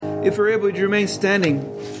If you're able, would you remain standing?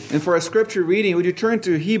 And for our scripture reading, would you turn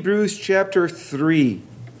to Hebrews chapter 3?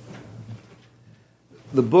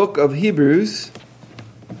 The book of Hebrews,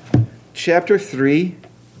 chapter 3.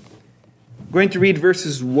 I'm going to read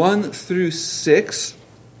verses 1 through 6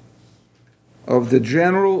 of the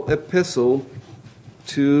general epistle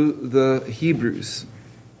to the Hebrews.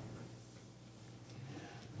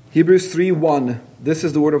 Hebrews 3:1. This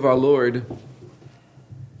is the word of our Lord.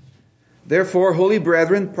 Therefore, holy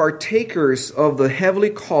brethren, partakers of the heavenly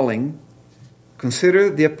calling, consider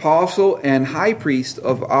the apostle and high priest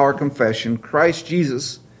of our confession, Christ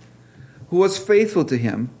Jesus, who was faithful to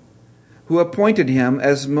him, who appointed him,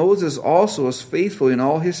 as Moses also was faithful in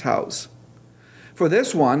all his house. For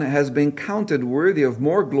this one has been counted worthy of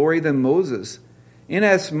more glory than Moses,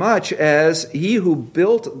 inasmuch as he who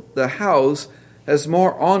built the house has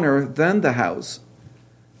more honor than the house.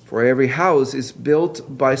 For every house is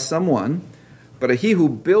built by someone, but he who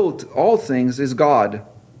built all things is God.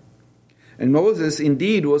 And Moses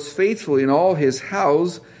indeed was faithful in all his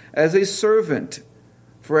house as a servant,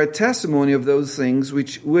 for a testimony of those things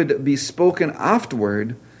which would be spoken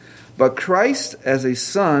afterward, but Christ as a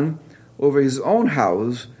son over his own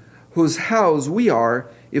house, whose house we are,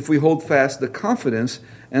 if we hold fast the confidence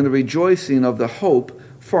and the rejoicing of the hope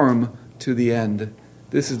firm to the end.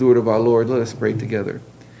 This is the word of our Lord. Let us pray together.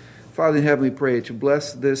 Father in heaven, we pray that you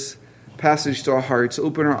bless this passage to our hearts,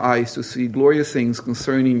 open our eyes to see glorious things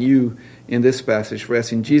concerning you in this passage. For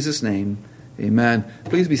us in Jesus' name, amen.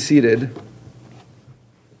 Please be seated.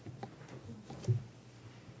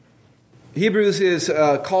 Hebrews is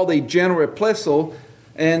called a general epistle,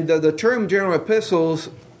 and the term general epistle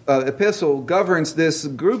governs this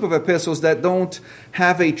group of epistles that don't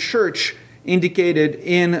have a church indicated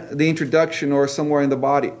in the introduction or somewhere in the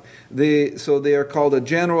body. So they are called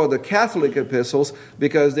the Catholic epistles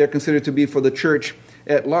because they're considered to be for the church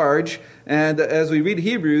at large. And as we read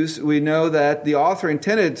Hebrews, we know that the author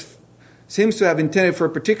seems to have intended for a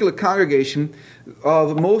particular congregation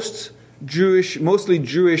of mostly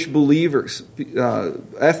Jewish believers,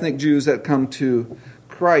 ethnic Jews that come to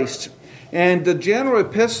Christ. And the general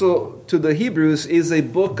epistle to the Hebrews is a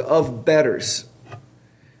book of betters.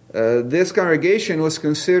 This congregation was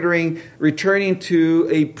considering returning to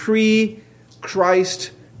a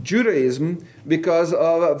pre-Christ Judaism because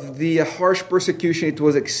of the harsh persecution it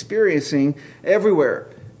was experiencing everywhere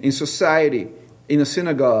in society, in a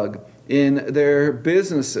synagogue, in their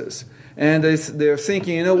businesses. And they're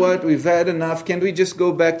thinking, you know what, we've had enough. Can we just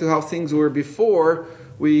go back to how things were before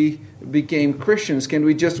we became Christians? Can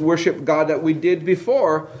we just worship God that we did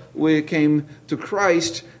before we came to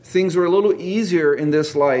Christ? Things were a little easier in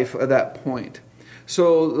this life at that point.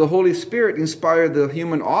 So the Holy Spirit inspired the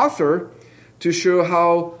human author to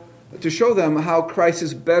show them how Christ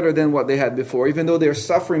is better than what they had before. Even though they're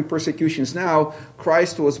suffering persecutions now,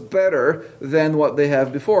 Christ was better than what they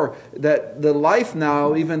have before. That the life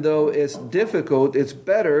now, even though it's difficult, it's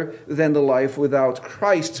better than the life without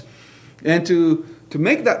Christ. And to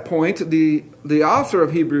make that point, the author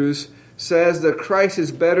of Hebrews says that Christ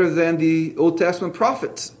is better than the Old Testament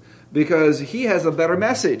prophets because he has a better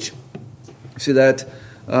message. See that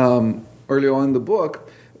earlier on in the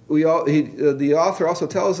book. The author also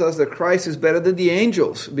tells us that Christ is better than the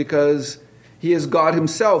angels because he is God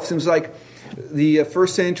himself. Seems like the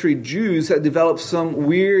first century Jews had developed some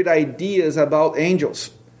weird ideas about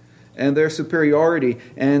angels and their superiority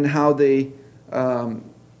and how they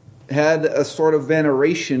had a sort of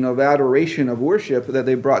veneration, of adoration, of worship that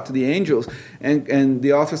they brought to the angels. And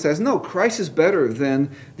the author says, no, Christ is better than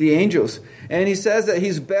the angels. And he says that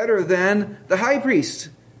he's better than the high priest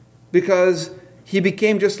because he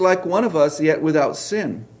became just like one of us, yet without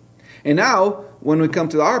sin. And now, when we come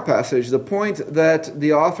to our passage, the point that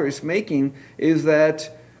the author is making is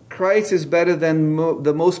that Christ is better than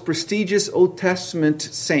the most prestigious Old Testament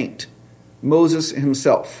saint, Moses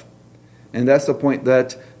himself. And that's the point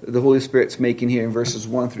that the Holy Spirit's making here in verses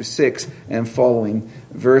 1 through 6 and following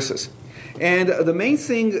verses. And the main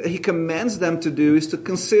thing he commands them to do is to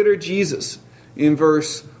consider Jesus. In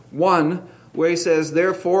verse 1, where he says,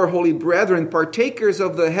 therefore, holy brethren, partakers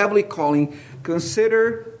of the heavenly calling,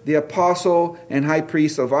 consider the apostle and high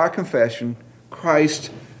priest of our confession, Christ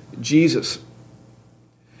Jesus.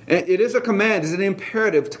 And it is a command, it's an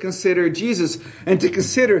imperative to consider Jesus. And to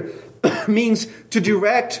consider means to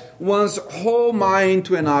direct one's whole mind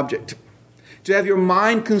to an object. To have your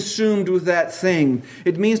mind consumed with that thing.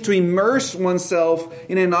 It means to immerse oneself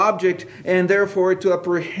in an object and therefore to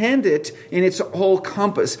apprehend it in its whole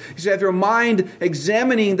compass. To have your mind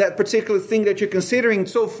examining that particular thing that you're considering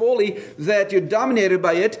so fully that you're dominated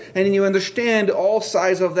by it and you understand all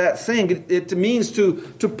sides of that thing. It means to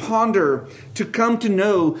ponder, to come to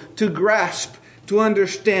know, to grasp, to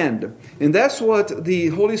understand. And that's what the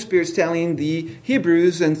Holy Spirit's telling the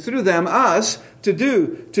Hebrews and through them us to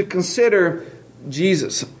do, to consider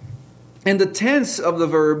Jesus. And the tense of the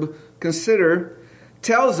verb consider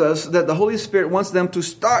tells us that the Holy Spirit wants them to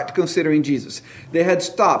start considering Jesus. They had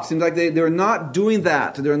stopped. Seems like they're not doing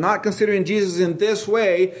that. They're not considering Jesus in this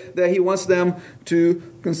way that He wants them to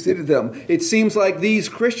consider them. It seems like these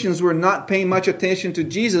Christians were not paying much attention to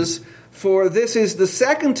Jesus, for this is the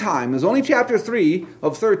second time, it's only chapter 3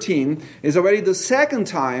 of 13, is already the second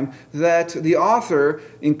time that the author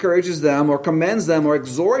encourages them or commends them or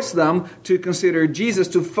exhorts them to consider Jesus,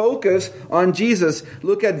 to focus on Jesus.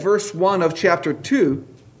 Look at verse 1 of chapter 2.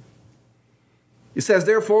 It says,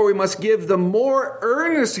 therefore we must give the more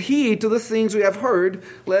earnest heed to the things we have heard,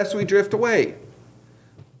 lest we drift away.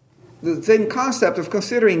 The same concept of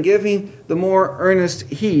considering, giving the more earnest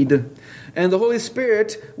heed. And the Holy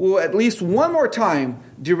Spirit will at least one more time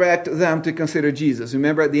direct them to consider Jesus.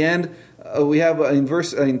 Remember at the end, we have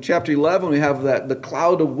in chapter 11, we have the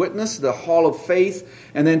cloud of witness, the hall of faith.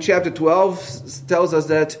 And then chapter 12 tells us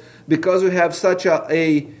that because we have such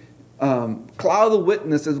a cloud of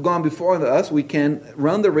witness that's gone before us, we can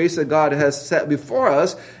run the race that God has set before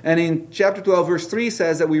us. And in chapter 12, verse 3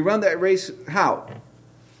 says that we run that race how?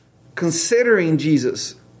 Considering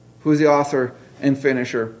Jesus, who is the author and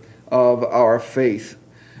finisher of our faith.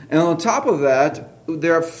 And on top of that,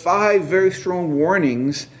 there are 5 very strong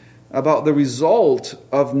warnings about the result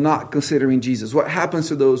of not considering Jesus. What happens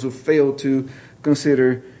to those who fail to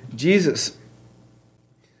consider Jesus?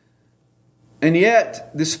 And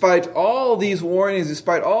yet, despite all these warnings,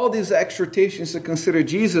 despite all these exhortations to consider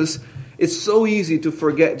Jesus, it's so easy to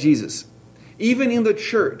forget Jesus. Even in the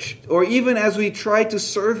church, or even as we try to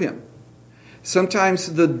serve Him.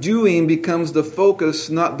 Sometimes the doing becomes the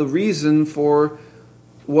focus, not the reason for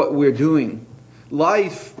what we're doing.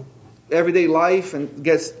 Life, everyday life, and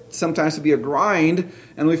gets sometimes to be a grind,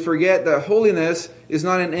 and we forget that holiness is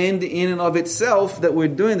not an end in and of itself, that we're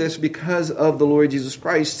doing this because of the Lord Jesus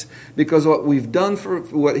Christ, because of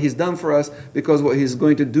what He's done for us, because of what He's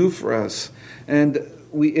going to do for us. And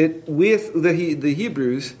with the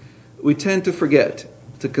Hebrews, we tend to forget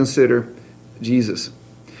to consider Jesus.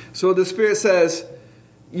 So the Spirit says,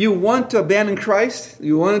 you want to abandon Christ?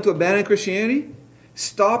 You want to abandon Christianity?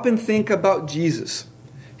 Stop and think about Jesus,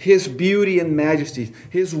 His beauty and majesty,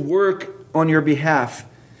 His work on your behalf.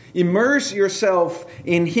 Immerse yourself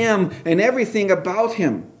in Him and everything about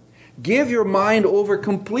Him. Give your mind over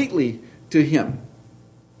completely to Him.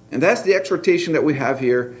 And that's the exhortation that we have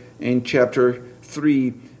here in chapter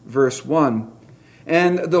 3, verse 1.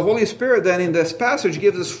 And the Holy Spirit then in this passage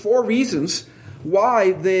gives us 4 reasons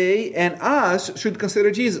why they and us should consider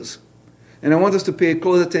Jesus. And I want us to pay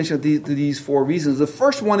close attention to these 4 reasons. The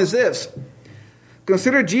first one is this.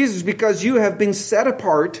 Consider Jesus because you have been set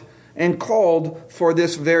apart and called for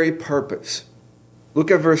this very purpose. Look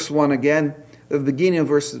at verse 1 again, the beginning of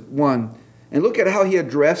verse 1. And look at how he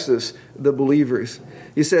addresses the believers.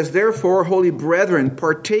 He says, therefore, holy brethren,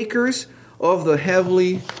 partakers of the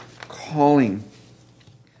heavenly calling.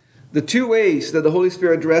 The 2 ways that the Holy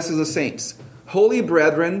Spirit addresses the saints. Holy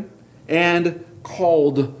brethren and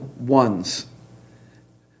called ones.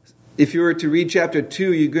 If you were to read chapter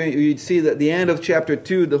 2, you'd see that at the end of chapter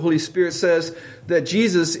 2, the Holy Spirit says that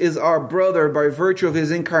Jesus is our brother by virtue of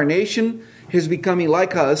His incarnation, His becoming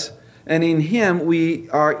like us, and in Him we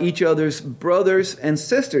are each other's brothers and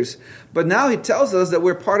sisters. But now He tells us that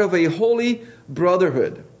we're part of a holy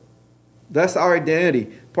brotherhood. That's our identity,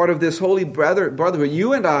 part of this holy brotherhood.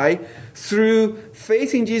 You and I, through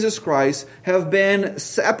faith in Jesus Christ, have been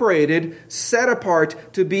separated, set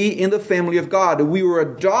apart to be in the family of God. We were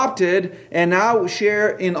adopted and now share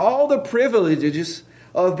in all the privileges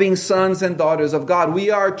of being sons and daughters of God. We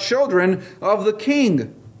are children of the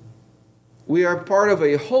King. We are part of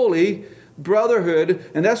a holy brotherhood,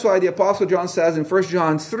 and that's why the Apostle John says in 1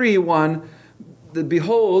 John 3:1, that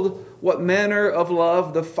behold, what manner of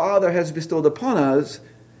love the Father has bestowed upon us.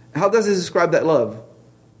 How does He describe that love?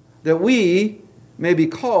 That we may be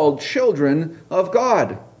called children of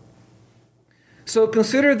God. So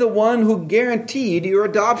consider the one who guaranteed your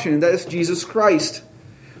adoption, that is Jesus Christ.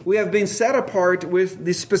 We have been set apart with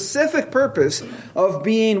the specific purpose of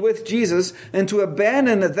being with Jesus, and to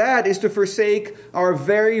abandon that is to forsake our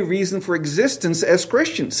very reason for existence as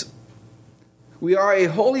Christians. We are a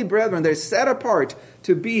holy brethren. They're set apart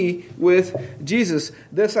to be with Jesus.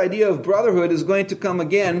 This idea of brotherhood is going to come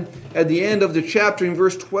again at the end of the chapter in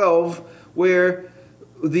verse 12, where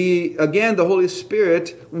the Holy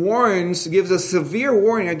Spirit gives a severe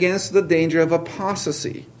warning against the danger of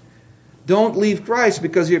apostasy. Don't leave Christ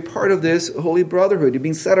because you're part of this holy brotherhood. You're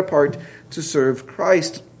being set apart to serve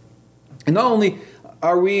Christ. And not only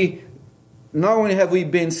have we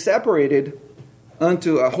been separated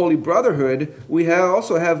unto a holy brotherhood, we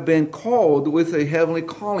also have been called with a heavenly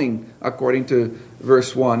calling, according to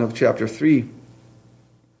verse 1 of chapter 3.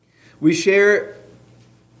 We share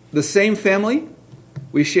the same family.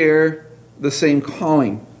 We share the same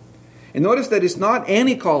calling. And notice that it's not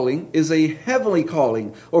any calling, it's a heavenly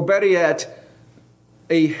calling, or better yet,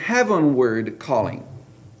 a heavenward calling.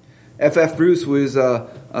 F.F. Bruce was a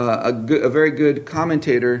very good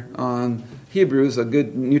commentator on Hebrews, a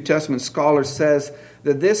good New Testament scholar, says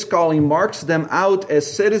that this calling marks them out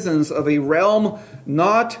as citizens of a realm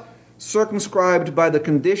not circumscribed by the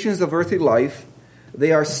conditions of earthly life.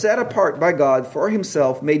 They are set apart by God for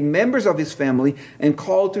Himself, made members of His family, and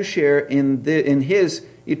called to share in His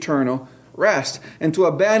eternal rest. And to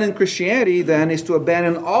abandon Christianity, then, is to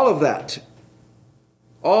abandon all of that.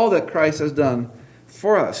 All that Christ has done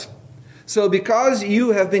for us. So because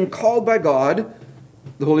you have been called by God,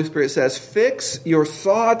 the Holy Spirit says, fix your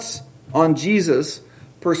thoughts on Jesus,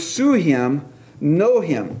 pursue Him, know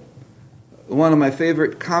Him. One of my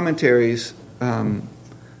favorite commentaries in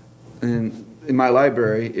my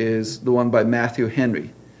library is the one by Matthew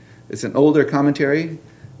Henry. It's an older commentary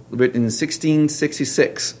written in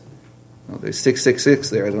 1666. Well, there's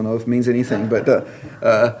 666 there. I don't know if it means anything, but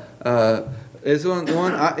it's one,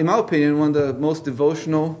 in my opinion, one of the most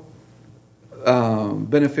devotional,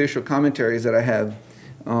 beneficial commentaries that I have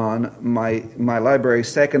on my library,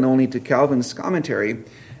 second only to Calvin's commentary.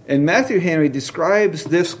 And Matthew Henry describes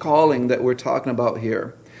this calling that we're talking about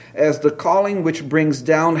here as the calling which brings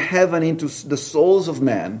down heaven into the souls of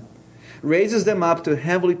men, raises them up to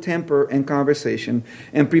heavenly temper and conversation,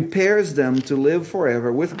 and prepares them to live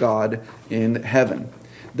forever with God in heaven.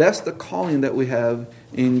 That's the calling that we have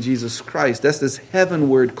in Jesus Christ. That's this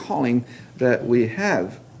heavenward calling that we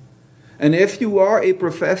have. And if you are a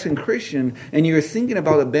professing Christian and you're thinking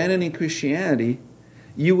about abandoning Christianity,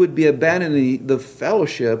 you would be abandoning the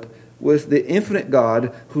fellowship with the infinite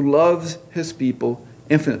God who loves His people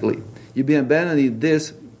infinitely. You'd be abandoning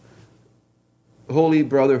this holy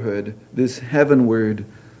brotherhood, this heavenward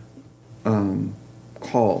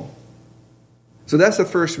call. So that's the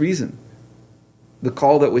first reason, the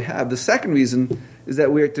call that we have. The second reason is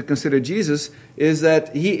that we are to consider Jesus is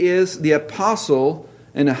that He is the apostle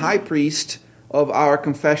and the high priest of our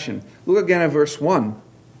confession. Look again at verse 1.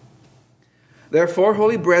 Therefore,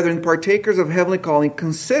 holy brethren, partakers of heavenly calling,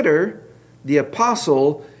 consider the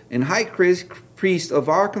apostle and high priest of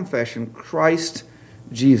our confession, Christ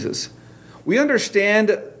Jesus. We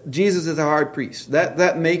understand Jesus is a high priest.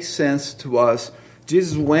 That makes sense to us.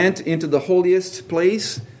 Jesus went into the holiest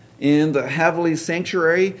place in the heavenly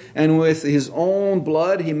sanctuary, and with His own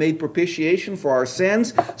blood He made propitiation for our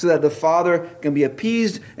sins so that the Father can be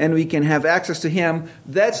appeased and we can have access to Him.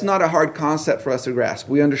 That's not a hard concept for us to grasp.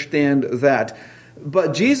 We understand that.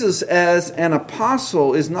 But Jesus as an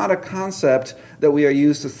apostle is not a concept that we are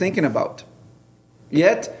used to thinking about.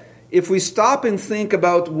 Yet, if we stop and think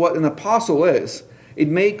about what an apostle is, it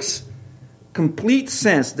makes complete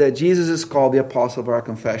sense that Jesus is called the apostle of our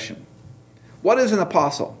confession. What is an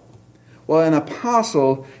apostle? Well, an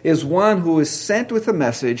apostle is one who is sent with a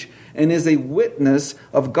message and is a witness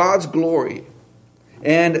of God's glory.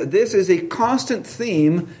 And this is a constant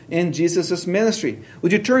theme in Jesus' ministry.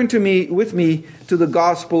 Would you turn with me to the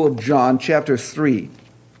Gospel of John, chapter 3.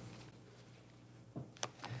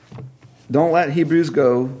 Don't let Hebrews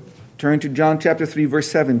go. Turn to John chapter 3, verse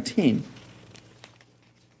 17.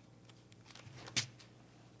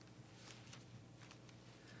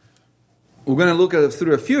 We're going to look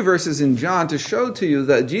through a few verses in John to show to you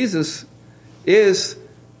that Jesus is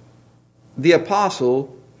the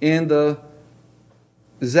apostle in the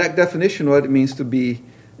exact definition of what it means to be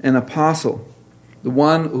an apostle. The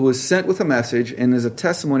one who is sent with a message and is a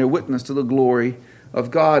testimony, a witness to the glory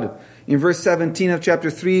of God. In verse 17 of chapter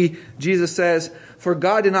 3, Jesus says, "For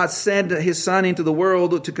God did not send His Son into the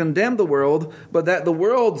world to condemn the world, but that the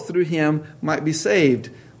world through Him might be saved."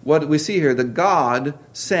 What we see here, that God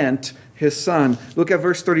sent His Son. Look at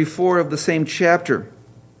verse 34 of the same chapter.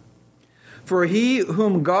 "For He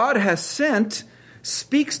whom God has sent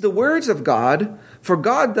speaks the words of God, for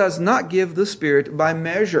God does not give the Spirit by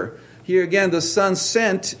measure." Here again, the Son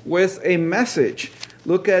sent with a message.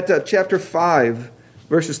 Look at chapter 5,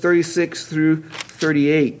 verses 36 through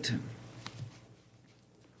 38.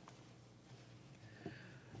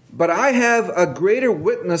 But I have a greater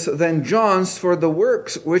witness than John's for the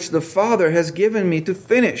works which the Father has given me to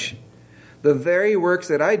finish. The very works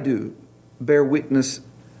that I do bear witness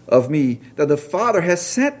of me, that the Father has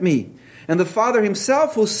sent me. And the Father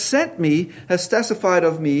himself who sent me has testified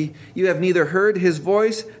of me. You have neither heard his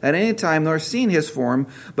voice at any time nor seen his form,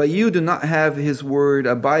 but you do not have his word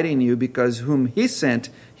abiding in you, because whom he sent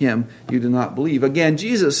him you do not believe. Again,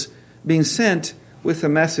 Jesus being sent with a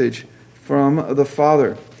message from the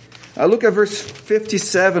Father. Look at verse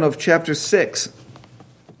 57 of chapter 6.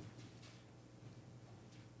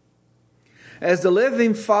 As the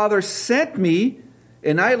living Father sent me,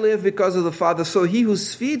 and I live because of the Father, so he who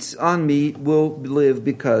feeds on me will live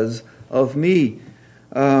because of me.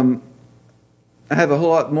 I have a whole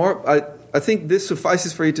lot more. I think this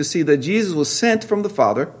suffices for you to see that Jesus was sent from the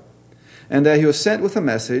Father, and that he was sent with a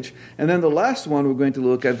message. And then the last one we're going to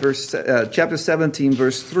look at, chapter 17,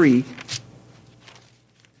 verse 3.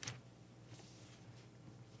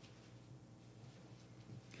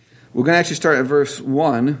 We're going to actually start at verse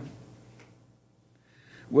 1.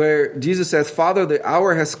 Where Jesus says, Father, the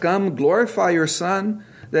hour has come, glorify your Son,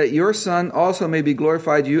 that your Son also may be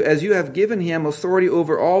glorified you, as you have given him authority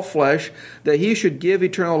over all flesh, that he should give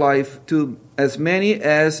eternal life to as many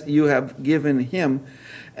as you have given him.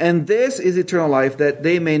 And this is eternal life, that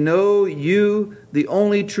they may know you, the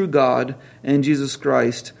only true God, and Jesus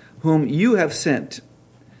Christ, whom you have sent.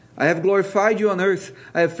 I have glorified you on earth.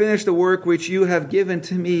 I have finished the work which you have given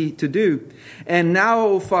to me to do. And now,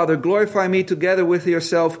 O Father, glorify me together with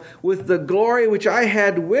yourself, with the glory which I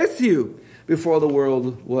had with you before the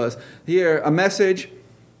world was. Here, a message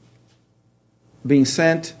being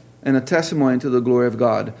sent and a testimony to the glory of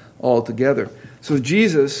God altogether. So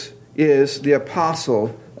Jesus is the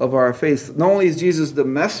apostle of our faith. Not only is Jesus the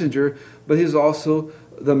messenger, but he's also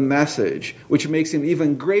the message, which makes him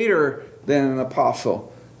even greater than an apostle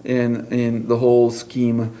in the whole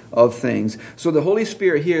scheme of things. So the Holy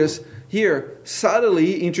Spirit here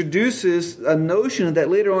subtly introduces a notion that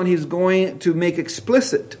later on he's going to make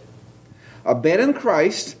explicit. Abandon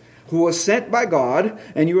Christ, who was sent by God,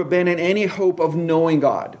 and you abandon any hope of knowing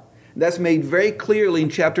God. That's made very clearly in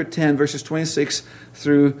chapter 10, verses 26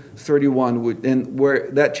 through 31. And where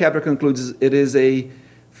that chapter concludes, it is a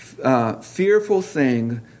fearful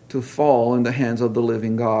thing to fall in the hands of the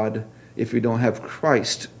living God if you don't have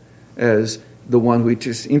Christ as the one who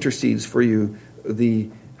intercedes for you, the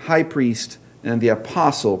high priest and the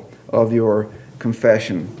apostle of your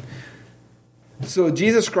confession. So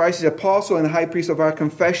Jesus Christ is the apostle and high priest of our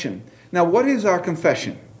confession. Now, what is our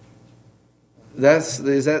confession? Did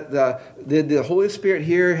the Holy Spirit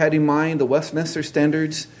here had in mind the Westminster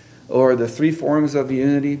Standards or the three forms of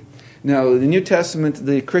unity? No, the New Testament,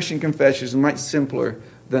 the Christian confession is much simpler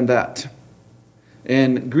than that.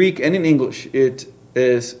 In Greek and in English, it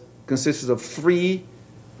consists of 3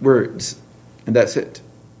 words, and that's it.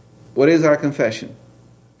 What is our confession?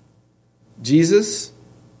 Jesus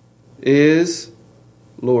is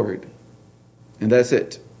Lord, and that's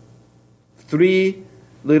it. 3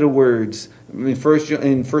 little words. In 1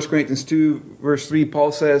 Corinthians 2, verse 3,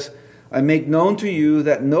 Paul says, I make known to you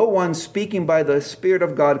that no one speaking by the Spirit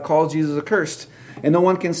of God calls Jesus accursed. And no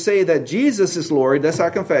one can say that Jesus is Lord, that's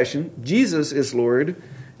our confession, Jesus is Lord,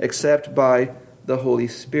 except by the Holy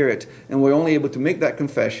Spirit. And we're only able to make that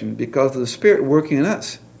confession because of the Spirit working in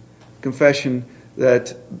us. Confession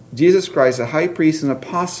that Jesus Christ, a high priest and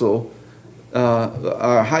apostle,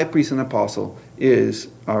 our high priest and apostle, is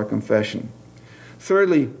our confession.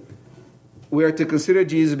 Thirdly, we are to consider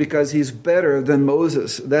Jesus because he's better than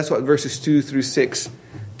Moses. That's what verses 2 through 6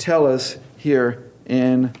 tell us here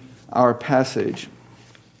in our passage.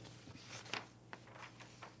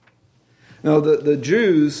 Now, the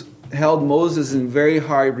Jews held Moses in very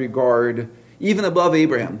high regard, even above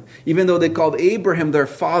Abraham. Even though they called Abraham their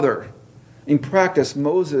father, in practice,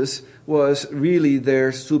 Moses was really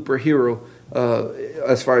their superhero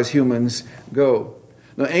as far as humans go.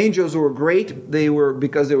 The angels were great.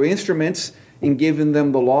 Because they were instruments in giving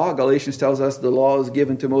them the law. Galatians tells us the law is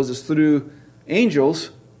given to Moses through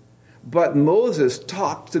angels. But Moses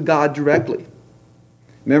talked to God directly.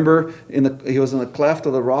 Remember, he was in the cleft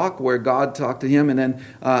of the rock where God talked to him, and then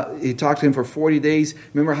he talked to him for 40 days.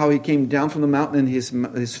 Remember how he came down from the mountain and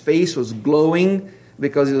his face was glowing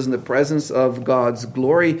because he was in the presence of God's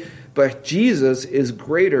glory. But Jesus is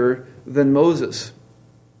greater than Moses.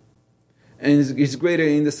 And he's greater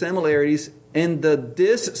in the similarities and the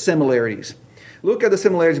dissimilarities. Look at the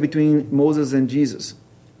similarities between Moses and Jesus.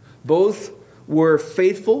 Both were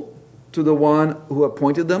faithful to the one who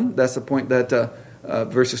appointed them. That's the point that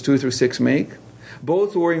verses 2 through 6 make.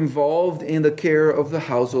 Both were involved in the care of the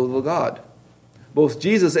household of God. Both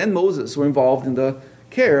Jesus and Moses were involved in the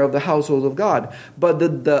care of the household of God. But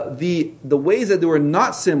the ways that they were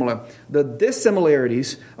not similar, the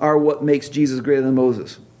dissimilarities, are what makes Jesus greater than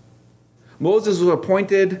Moses. Moses was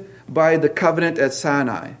appointed by the covenant at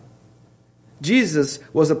Sinai. Jesus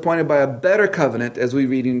was appointed by a better covenant, as we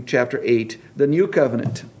read in chapter 8, the new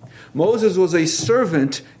covenant. Moses was a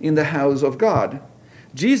servant in the house of God.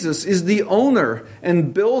 Jesus is the owner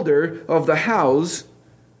and builder of the house,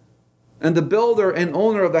 and the builder and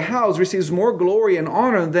owner of the house receives more glory and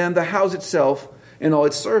honor than the house itself and all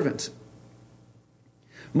its servants.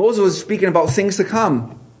 Moses was speaking about things to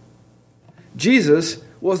come. Jesus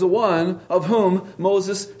was the one of whom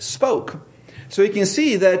Moses spoke. So you can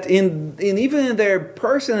see that even in their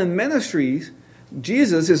person and ministries,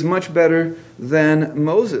 Jesus is much better than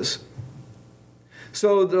Moses.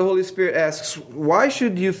 So the Holy Spirit asks, why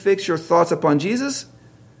should you fix your thoughts upon Jesus?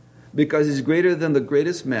 Because he's greater than the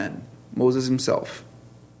greatest man, Moses himself.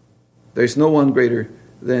 There's no one greater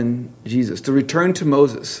than Jesus. To return to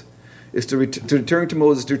Moses is to return to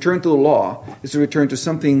Moses, to return to the law, is to return to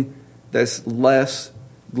something that's less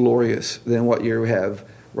glorious than what you have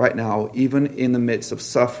right now, even in the midst of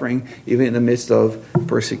suffering, even in the midst of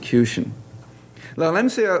persecution. Now, let me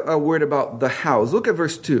say a word about the house. Look at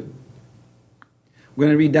verse 2. We're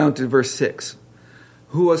going to read down to verse 6.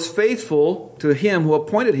 Who was faithful to him who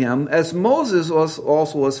appointed him, as Moses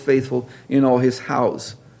also was faithful in all his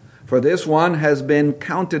house. For this one has been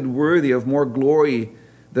counted worthy of more glory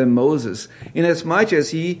than Moses, inasmuch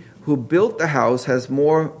as he who built the house has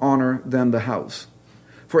more honor than the house.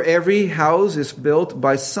 For every house is built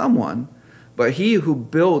by someone, but he who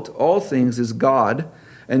built all things is God.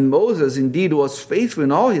 And Moses indeed was faithful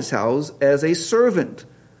in all his house as a servant,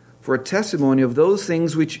 for a testimony of those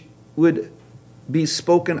things which would be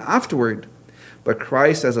spoken afterward. But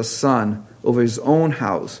Christ as a son over his own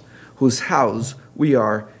house, whose house we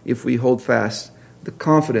are if we hold fast the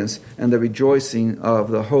confidence and the rejoicing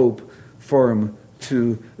of the hope firm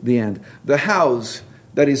to the end. The house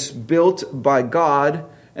that is built by God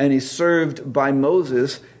and is served by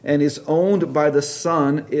Moses and is owned by the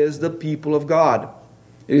Son is the people of God.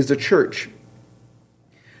 It is the church.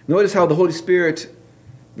 Notice how the Holy Spirit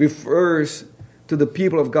refers to the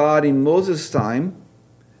people of God in Moses' time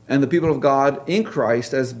and the people of God in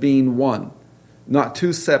Christ as being one. Not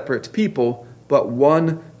two separate people, but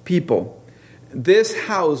one people. This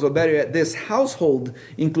house, or better yet, this household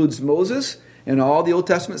includes Moses and all the Old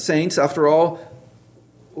Testament saints. After all,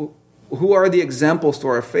 who are the examples to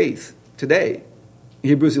our faith today?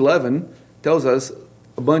 Hebrews 11 tells us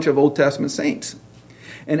a bunch of Old Testament saints.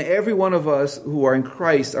 And every one of us who are in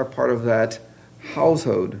Christ are part of that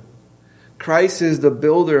household. Christ is the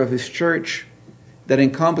builder of his church that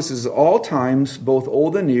encompasses all times, both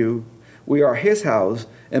old and new. We are his house,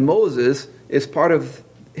 and Moses is part of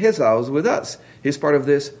his house with us. He's part of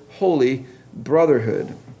this holy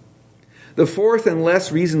brotherhood. The fourth and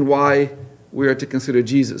last reason why we are to consider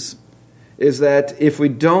Jesus is that if we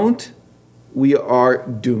don't, we are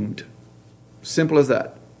doomed. Simple as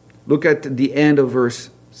that. Look at the end of verse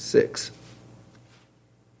 6.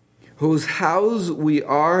 Whose house we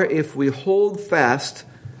are if we hold fast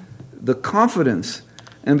the confidence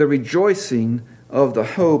and the rejoicing of the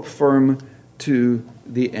hope firm to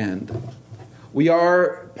the end. We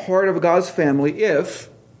are part of God's family if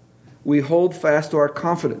we hold fast to our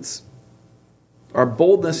confidence, our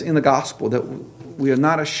boldness in the gospel, that we are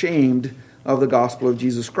not ashamed of the gospel of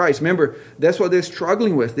Jesus Christ. Remember, that's what they're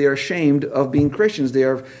struggling with. They are ashamed of being Christians. They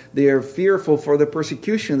are fearful for the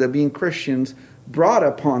persecution that being Christians brought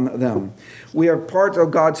upon them. We are part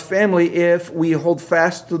of God's family if we hold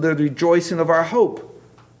fast to the rejoicing of our hope.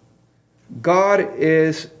 God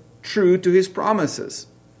is true to his promises.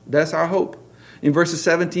 That's our hope. In verses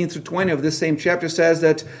 17 through 20 of this same chapter says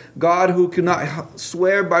that God, who could not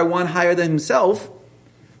swear by one higher than himself,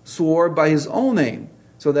 swore by his own name,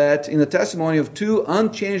 so that in the testimony of two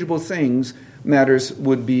unchangeable things, matters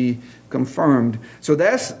would be confirmed. So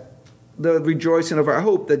that's the rejoicing of our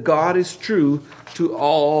hope, that God is true to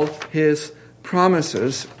all his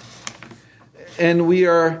promises. And we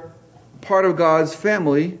are part of God's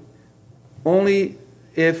family only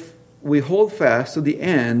if we hold fast to the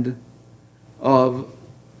end of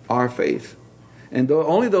our faith. And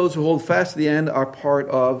only those who hold fast to the end are part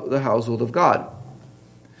of the household of God.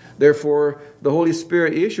 Therefore, the Holy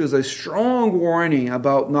Spirit issues a strong warning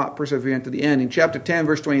about not persevering to the end. In chapter 10,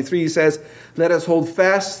 verse 23, he says, "Let us hold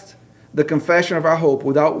fast the confession of our hope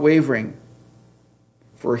without wavering,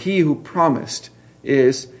 for he who promised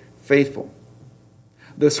is faithful."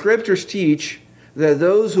 The scriptures teach that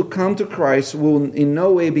those who come to Christ will in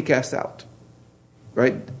no way be cast out.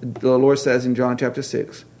 Right? The Lord says in John chapter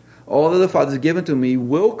 6, all that the Father has given to me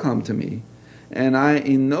will come to me, and I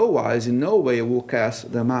in no way will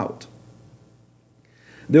cast them out.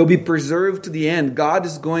 They'll be preserved to the end. God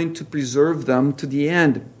is going to preserve them to the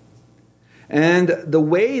end. And the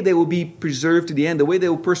way they will be preserved to the end, the way they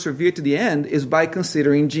will persevere to the end, is by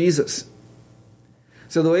considering Jesus.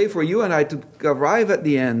 So the way for you and I to arrive at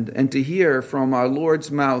the end and to hear from our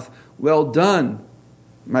Lord's mouth, "Well done,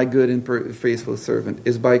 my good and faithful servant,"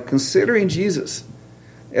 is by considering Jesus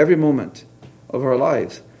every moment of our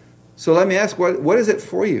lives. So let me ask, what is it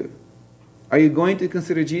for you? Are you going to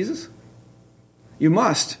consider Jesus? You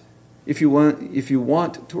must, if you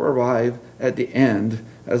want to arrive at the end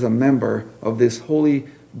as a member of this holy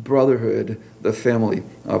brotherhood, the family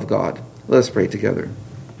of God. Let's pray together.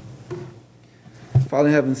 Father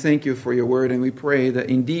in heaven, thank you for your word, and we pray that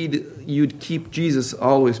indeed you'd keep Jesus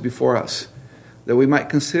always before us, that we might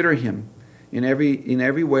consider him in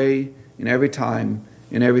every way, in every time,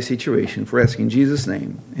 in every situation. For asking in Jesus'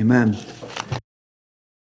 name, amen.